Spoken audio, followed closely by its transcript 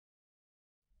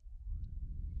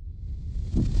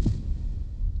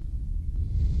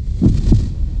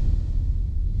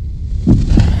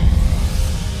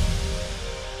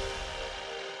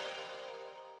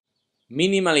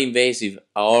Minimally invasive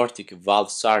aortic valve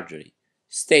surgery,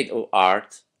 state of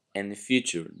art and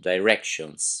future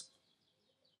directions.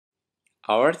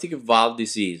 Aortic valve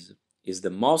disease is the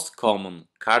most common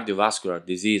cardiovascular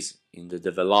disease in the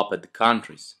developed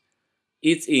countries.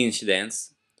 Its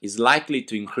incidence is likely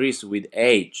to increase with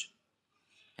age,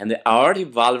 and the aortic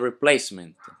valve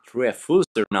replacement through a full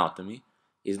sternotomy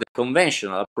is the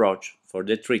conventional approach for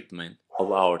the treatment of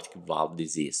aortic valve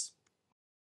disease.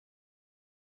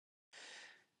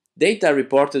 Data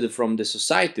reported from the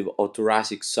Society of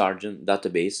Thoracic Surgeon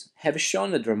database have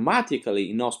shown a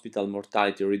dramatically in-hospital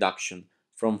mortality reduction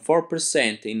from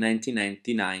 4% in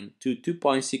 1999 to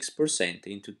 2.6%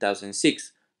 in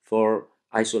 2006 for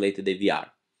isolated AVR.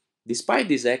 Despite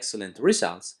these excellent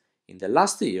results, in the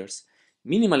last years,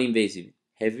 minimally invasive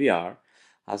AVR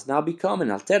has now become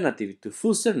an alternative to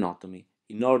full sternotomy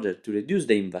in order to reduce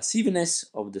the invasiveness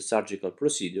of the surgical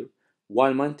procedure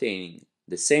while maintaining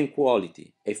the same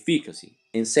quality, efficacy,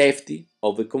 and safety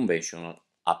of a conventional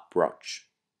approach.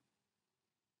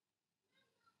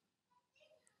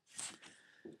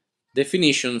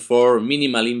 Definition for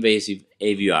minimally invasive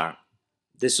AVR.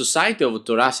 The Society of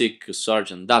Thoracic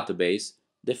Surgeon database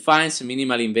defines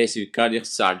minimally invasive cardiac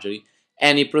surgery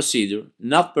any procedure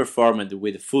not performed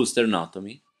with full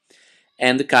sternotomy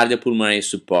and cardiopulmonary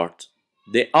support.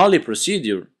 The only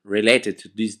procedure related to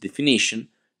this definition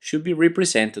should be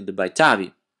represented by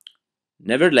TAVI.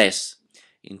 Nevertheless,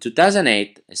 in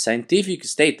 2008, a scientific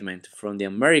statement from the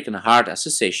American Heart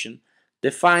Association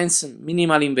defines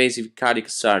minimally invasive cardiac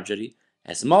surgery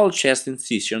a small chest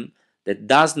incision that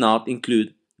does not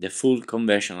include the full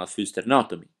conventional full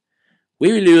sternotomy.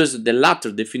 We will use the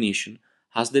latter definition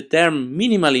as the term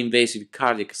minimally invasive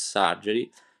cardiac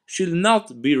surgery should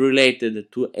not be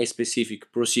related to a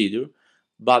specific procedure,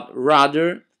 but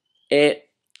rather a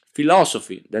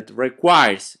philosophy that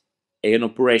requires an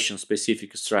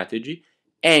operation-specific strategy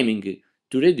aiming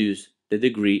to reduce the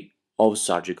degree of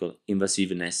surgical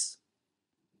invasiveness.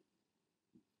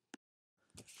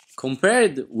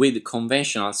 Compared with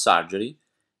conventional surgery,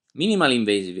 minimally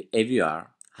invasive AVR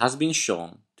has been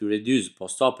shown to reduce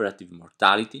postoperative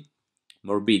mortality,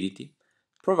 morbidity,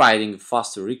 providing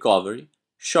faster recovery,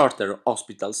 shorter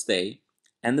hospital stay,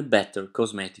 and better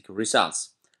cosmetic results,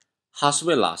 as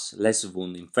well as less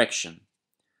wound infection.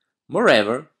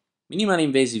 Moreover, minimally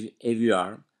invasive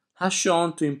AVR has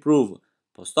shown to improve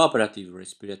postoperative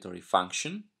respiratory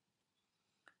function,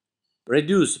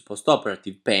 reduce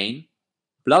postoperative pain,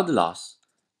 blood loss,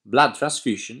 blood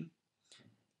transfusion,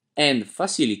 and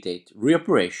facilitate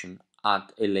reoperation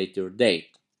at a later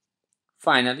date.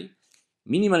 Finally,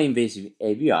 minimally invasive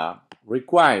AVR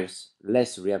requires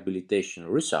less rehabilitation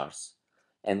resource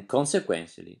and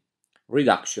consequently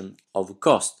reduction of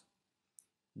cost.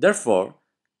 Therefore,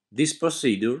 this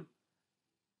procedure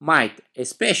might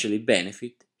especially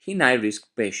benefit in high-risk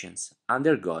patients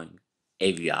undergoing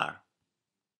AVR.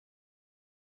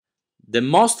 The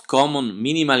most common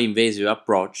minimally invasive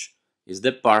approach is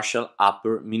the partial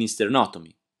upper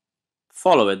MINISTERNOTOMY,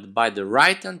 followed by the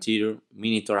right anterior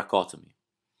MINITHORACOCTOMY.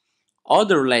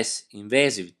 Other less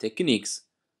invasive techniques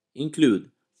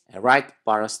include a right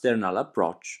parasternal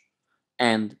approach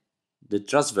and the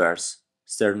transverse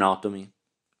sternotomy.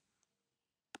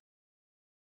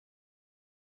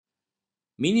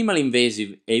 Minimally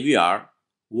invasive AVR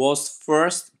was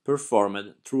first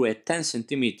performed through a 10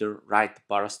 cm right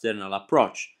parasternal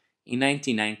approach in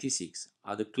 1996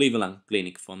 at the Cleveland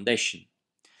Clinic Foundation.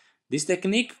 This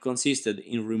technique consisted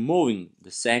in removing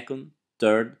the second,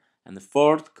 third, and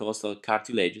fourth costal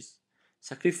cartilages,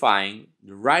 sacrificing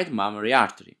the right mammary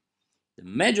artery. The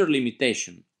major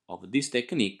limitation of this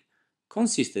technique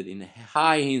consisted in a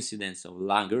high incidence of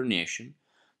lung herniation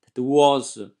that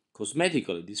was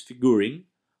cosmetically disfiguring,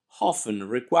 often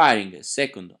requiring a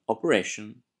second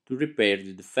operation to repair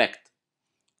the defect.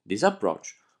 This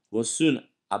approach was soon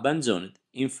abandoned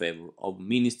in favor of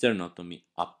MINISTERNOTOMY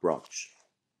approach.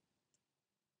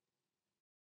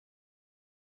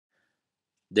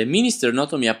 The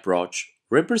MINISTERNOTOMY approach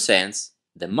represents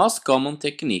the most common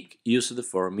technique used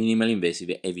for minimally invasive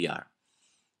AVR.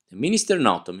 The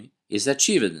MINISTERNOTOMY is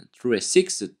achieved through a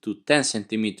 6 to 10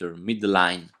 cm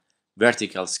midline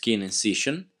vertical skin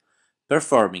incision,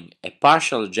 performing a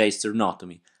partial J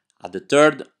sternotomy at the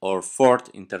third or fourth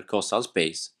intercostal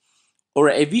space, or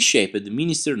a V-shaped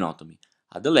mini-sternotomy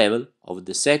at the level of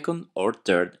the second or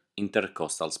third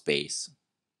intercostal space.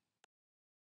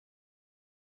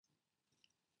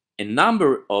 A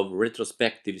number of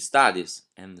retrospective studies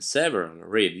and several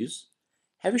reviews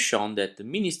have shown that the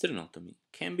mini-sternotomy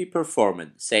can be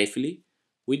performed safely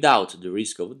without the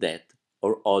risk of death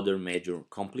or other major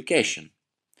complication.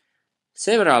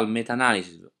 Several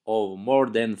meta-analyses of more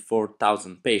than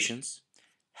 4,000 patients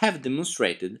have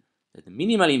demonstrated that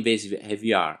minimally invasive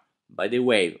AVR by the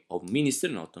way of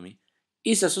mini-sternotomy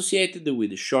is associated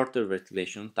with shorter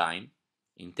ventilation time,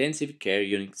 intensive care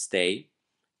unit stay,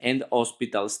 and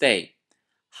hospital stay,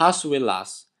 as well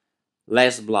as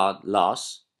less blood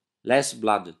loss, less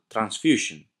blood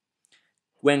transfusion,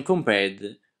 when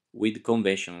compared with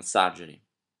conventional surgery.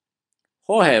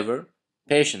 However,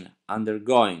 patients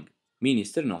undergoing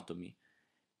mini-sternotomy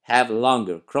have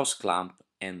longer cross-clamp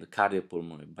and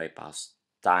cardiopulmonary bypass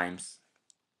times.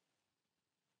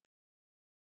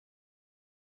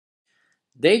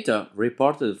 Data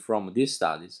reported from these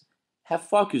studies have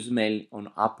focused mainly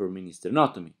on upper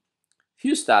mini-sternotomy.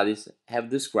 Few studies have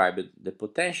described the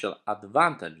potential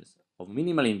advantages of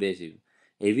minimally invasive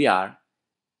AVR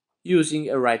using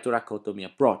a right thoracotomy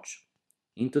approach.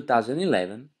 In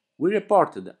 2011, we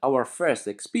reported our first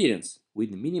experience with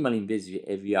minimally invasive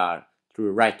AVR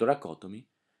through right thoracotomy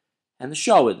and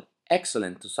showed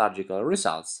excellent surgical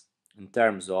results in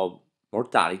terms of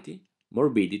mortality,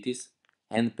 morbidities,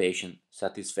 and patient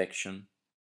satisfaction.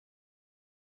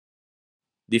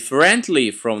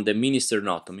 Differently from the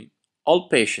mini-sternotomy, all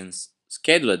patients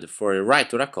scheduled for a right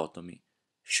thoracotomy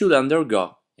should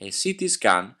undergo a CT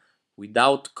scan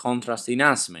without contrast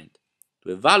enhancement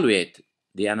to evaluate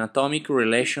the anatomic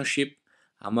relationship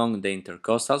among the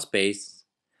intercostal space,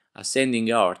 ascending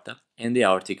aorta, and the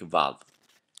aortic valve.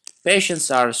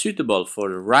 Patients are suitable for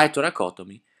the right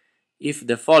thoracotomy if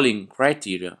the following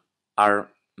criteria are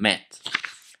met.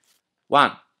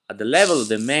 1. At the level of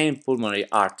the main pulmonary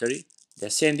artery, the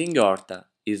ascending aorta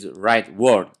is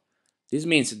rightward. This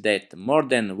means that more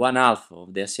than one half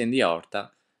of the ascending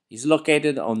aorta is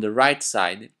located on the right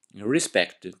side in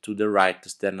respect to the right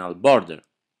sternal border.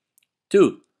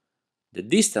 2. The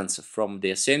distance from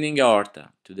the ascending aorta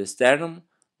to the sternum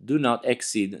do not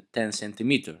exceed 10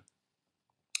 cm.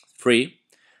 3.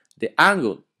 The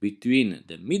angle between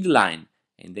the midline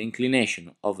and the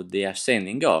inclination of the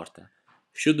ascending aorta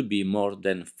should be more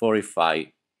than 45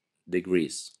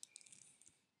 degrees.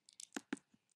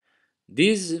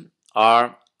 These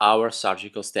are our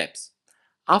surgical steps.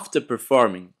 After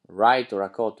performing right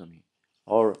thoracotomy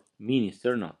or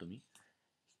mini-sternotomy,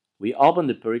 we open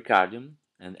the pericardium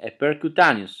and a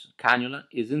percutaneous cannula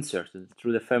is inserted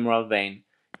through the femoral vein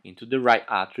into the right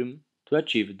atrium to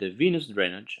achieve the venous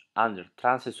drainage under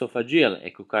transesophageal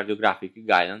echocardiographic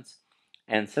guidance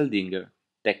and Seldinger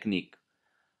technique.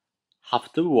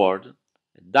 Afterward,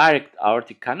 a direct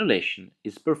aortic cannulation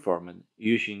is performed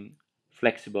using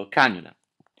flexible cannula.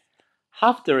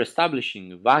 After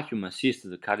establishing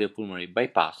vacuum-assisted cardiopulmonary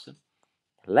bypass,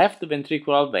 a left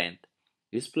ventricular vent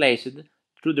is placed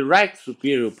through the right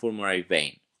superior pulmonary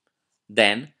vein.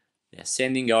 Then, the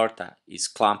ascending aorta is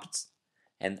clamped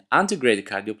and antegrade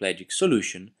cardioplegic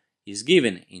solution is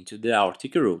given into the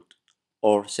aortic root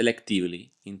or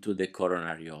selectively into the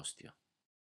coronary ostia.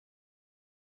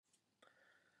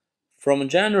 From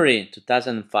January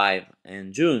 2005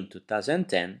 and June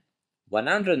 2010,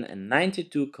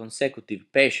 192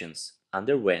 consecutive patients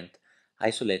underwent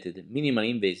isolated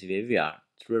minimally invasive AVR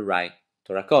through right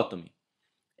thoracotomy.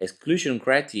 Exclusion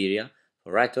criteria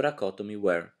for right thoracotomy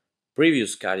were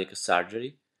previous cardiac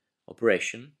surgery,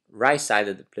 operation,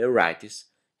 right-sided pleuritis,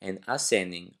 and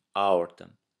ascending aorta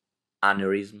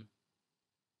aneurysm.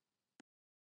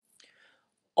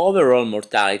 Overall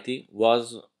mortality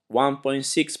was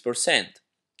 1.6%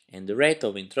 and the rate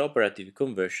of intraoperative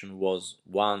conversion was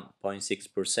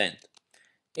 1.6%.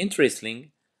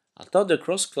 Interestingly, although the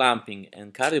cross-clamping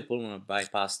and cardiopulmonary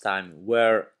bypass time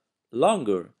were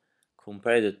longer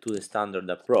compared to the standard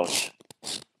approach,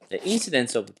 the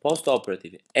incidence of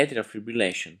postoperative atrial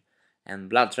fibrillation and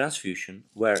blood transfusion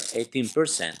were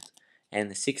 18%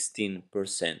 and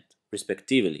 16%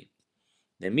 respectively.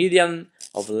 The median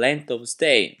of length of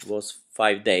stay was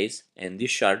 5 days and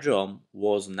discharge home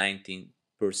was 19%.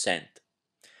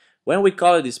 When we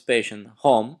called this patient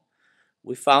home,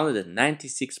 we found that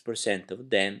 96%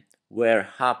 of them were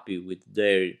happy with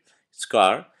their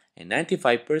scar and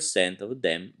 95% of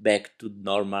them back to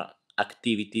normal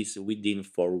activities within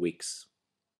 4 weeks.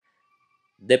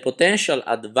 The potential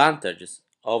advantages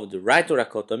of the right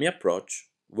thoracotomy approach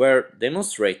were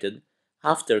demonstrated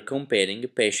after comparing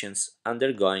patients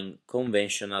undergoing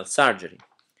conventional surgery.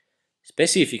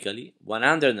 Specifically,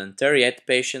 138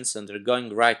 patients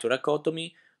undergoing right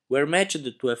thoracotomy were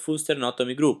matched to a full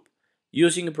sternotomy group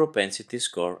using propensity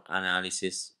score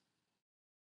analysis.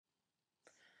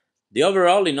 The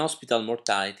overall in-hospital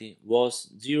mortality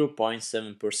was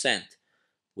 0.7%,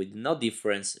 with no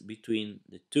difference between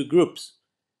the two groups.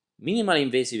 Minimally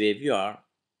invasive AVR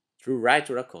through right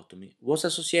thoracotomy was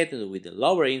associated with a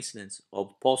lower incidence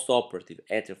of postoperative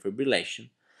atrial fibrillation,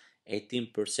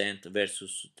 18%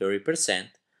 versus 30%,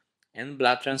 and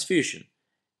blood transfusion,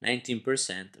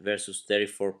 19% versus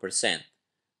 34%,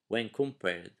 when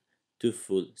compared to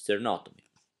full sternotomy.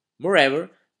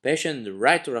 Moreover, patients in the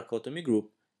right thoracotomy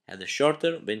group had a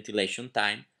shorter ventilation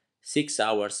time, 6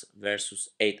 hours versus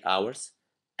 8 hours,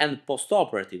 and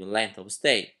postoperative length of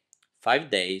stay,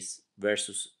 5 days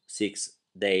versus 6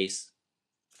 days.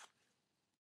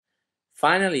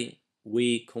 Finally,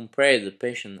 we compared the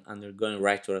patient undergoing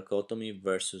right thoracotomy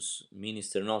versus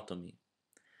mini-sternotomy.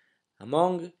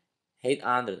 Among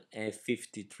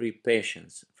 853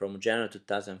 patients from January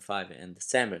 2005 and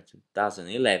December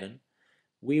 2011,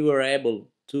 we were able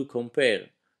to compare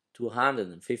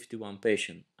 251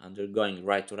 patients undergoing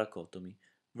right thoracotomy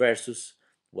versus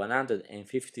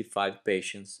 155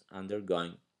 patients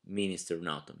undergoing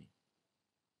mini-sternotomy.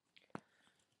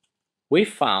 We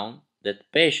found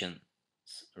that patients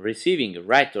receiving a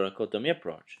right thoracotomy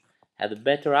approach had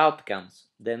better outcomes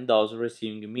than those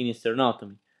receiving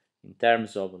mini-sternotomy in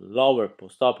terms of lower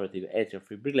postoperative atrial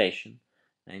fibrillation,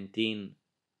 19%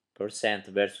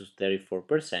 versus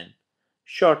 34%,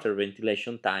 shorter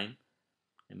ventilation time,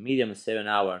 a median 7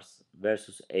 hours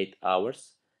versus 8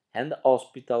 hours, and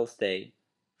hospital stay,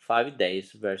 5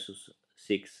 days versus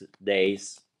 6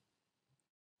 days.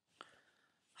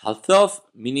 Although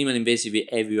minimal invasive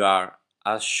AVR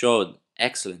has showed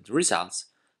excellent results,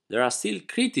 there are still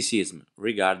criticisms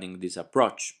regarding this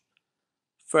approach.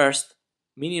 First,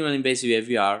 minimal invasive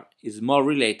AVR is more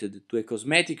related to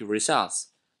cosmetic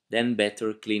results than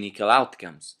better clinical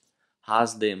outcomes,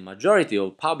 as the majority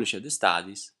of published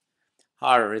studies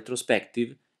are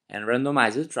retrospective and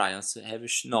randomized trials have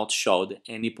not showed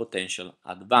any potential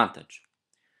advantage.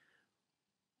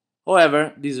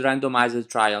 However, these randomized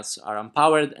trials are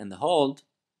unpowered and old.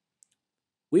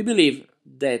 We believe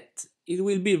that it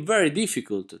will be very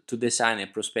difficult to design a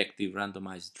prospective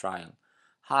randomized trial,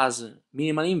 as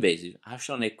minimally invasive have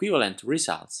shown equivalent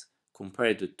results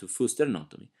compared to full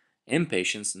sternotomy, and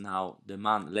patients now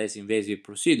demand less invasive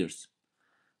procedures.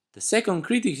 The second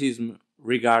criticism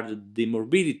regarded the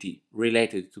morbidity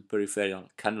related to peripheral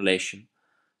cannulation,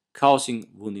 causing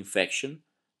wound infection,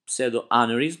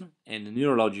 pseudoaneurysm, and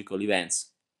neurological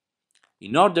events.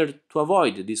 In order to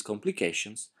avoid these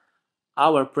complications,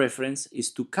 our preference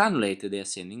is to cannulate the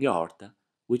ascending aorta,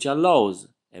 which allows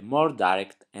a more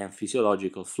direct and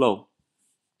physiological flow.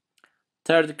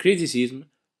 Third criticism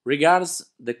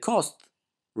regards the cost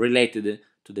related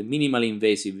to the minimally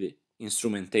invasive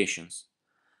instrumentations.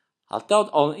 Although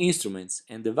all instruments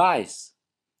and devices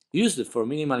used for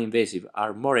minimal invasive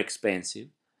are more expensive,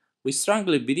 we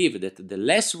strongly believe that the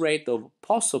less rate of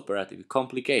postoperative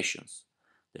complications,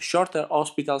 the shorter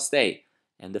hospital stay,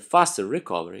 and the faster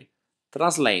recovery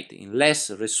translate in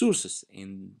less resources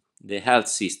in the health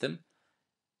system,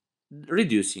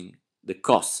 reducing the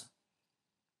costs.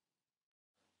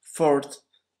 Fourth,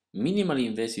 minimally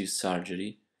invasive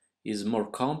surgery is more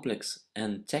complex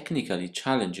and technically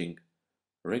challenging,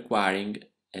 requiring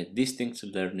a distinct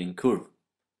learning curve.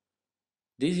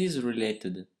 This is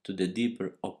related to the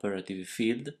deeper operative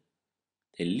field,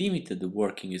 the limited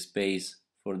working space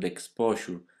for the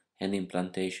exposure and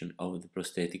implantation of the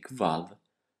prosthetic valve,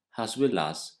 as well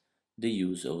as the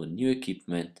use of new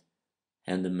equipment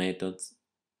and methods.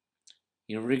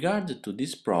 In regard to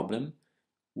this problem,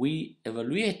 we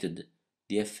evaluated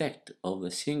the effect of a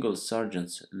single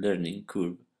surgeon's learning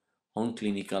curve on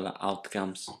clinical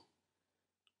outcomes.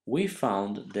 We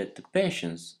found that the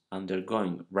patients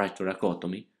undergoing right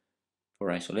thoracotomy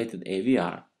for isolated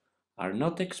AVR are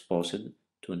not exposed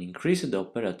to an increased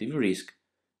operative risk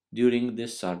during the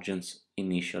surgeon's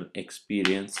initial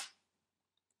experience.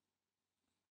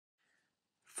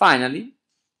 Finally,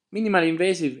 minimal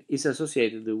invasive is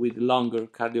associated with longer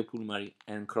cardiopulmonary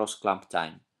and cross-clamp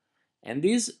time, and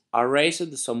these are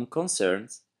raised some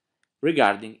concerns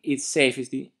regarding its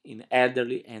safety in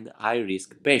elderly and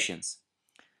high-risk patients,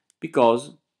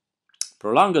 because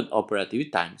prolonged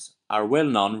operative times are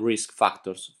well-known risk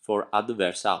factors for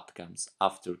adverse outcomes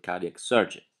after cardiac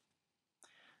surgery.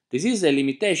 This is a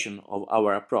limitation of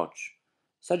our approach,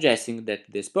 suggesting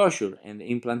that the exposure and the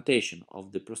implantation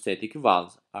of the prosthetic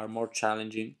valves are more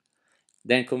challenging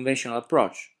than conventional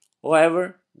approach.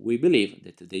 However, we believe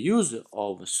that the use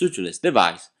of sutureless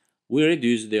device will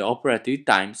reduce the operative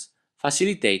times,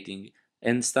 facilitating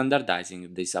and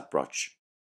standardizing this approach.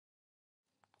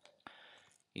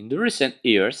 In the recent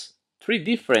years, 3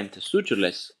 different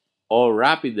sutureless or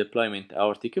rapid deployment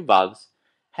aortic valves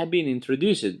have been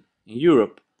introduced in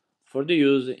Europe for the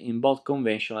use in both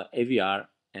conventional AVR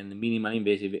and minimal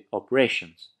invasive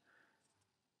operations.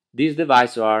 These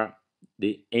devices are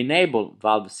the Enable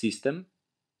valve system,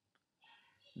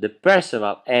 the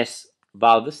Perceval S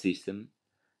valve system,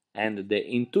 and the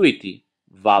Intuitive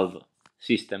valve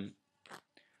system.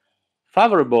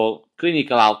 Favorable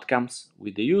clinical outcomes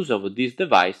with the use of this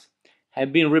device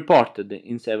have been reported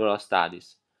in several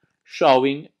studies,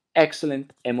 showing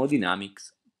excellent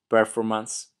hemodynamics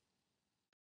performance.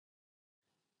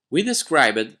 We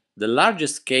described the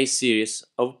largest case series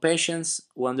of patients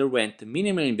who underwent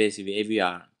minimally invasive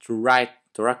AVR through right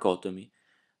thoracotomy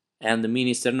and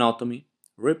MINISTERNOTOMY,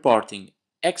 reporting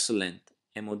excellent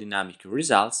hemodynamic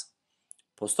results,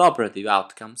 postoperative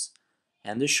outcomes,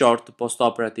 and short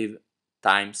postoperative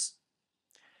times.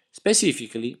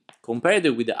 Specifically, compared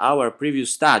with our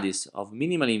previous studies of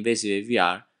minimally invasive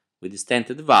AVR with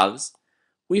stented valves,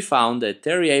 we found a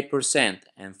 38%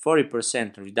 and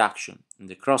 40% reduction in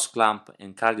the cross-clamp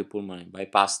and cardiopulmonary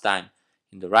bypass time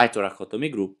in the right thoracotomy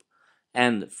group,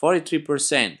 and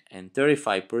 43% and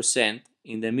 35%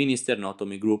 in the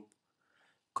MINISTERNOTOMY group,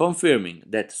 confirming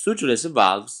that sutureless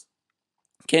valves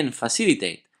can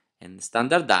facilitate and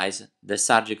standardize the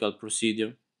surgical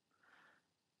procedure.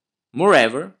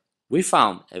 Moreover, we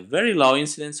found a very low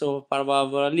incidence of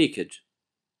paravalvular leakage,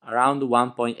 around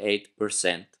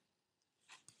 1.8%.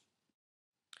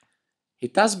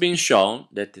 It has been shown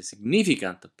that a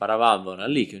significant paravalvular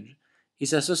leakage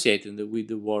is associated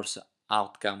with worse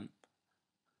outcome.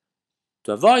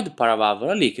 To avoid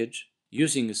paravalvular leakage,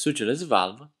 using a sutureless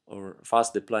valve or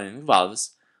fast deployment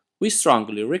valves, we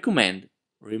strongly recommend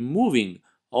removing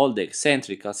all the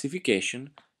eccentric calcification,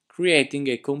 creating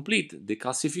a complete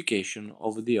decalcification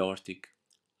of the aortic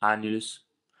annulus.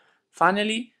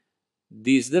 Finally,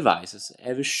 these devices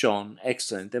have shown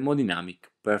excellent hemodynamic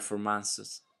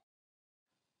performances.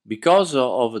 Because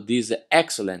of these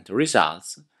excellent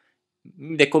results,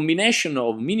 the combination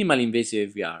of minimally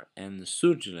invasive AVR and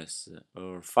sutureless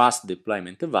or fast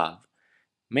deployment valve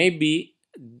may be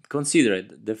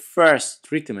considered the first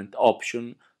treatment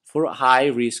option for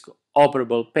high-risk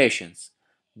operable patients,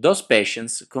 those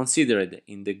patients considered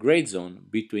in the gray zone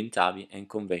between TAVI and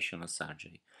conventional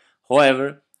surgery.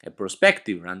 However, a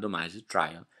prospective randomized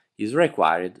trial is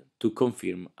required to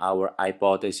confirm our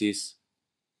hypothesis.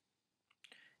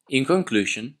 In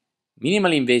conclusion,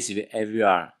 minimally invasive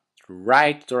AVR through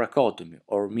right thoracotomy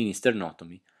or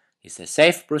MINISTERNOTOMY is a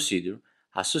safe procedure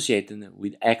associated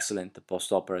with excellent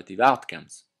postoperative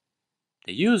outcomes.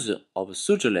 The use of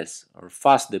sutureless or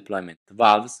fast deployment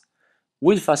valves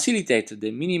will facilitate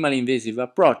the minimally invasive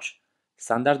approach,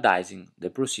 standardizing the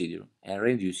procedure and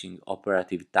reducing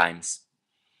operative times.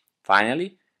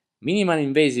 Finally, minimally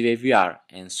invasive AVR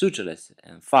and sutureless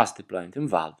and fast deployment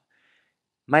valve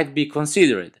might be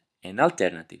considered an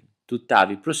alternative to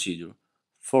TAVI procedure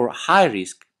for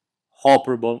high-risk,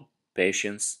 operable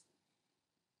patients.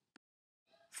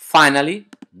 Finally,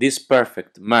 this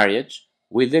perfect marriage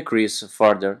will decrease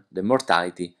further the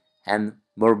mortality and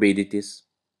morbidities.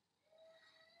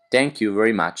 Thank you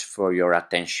very much for your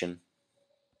attention.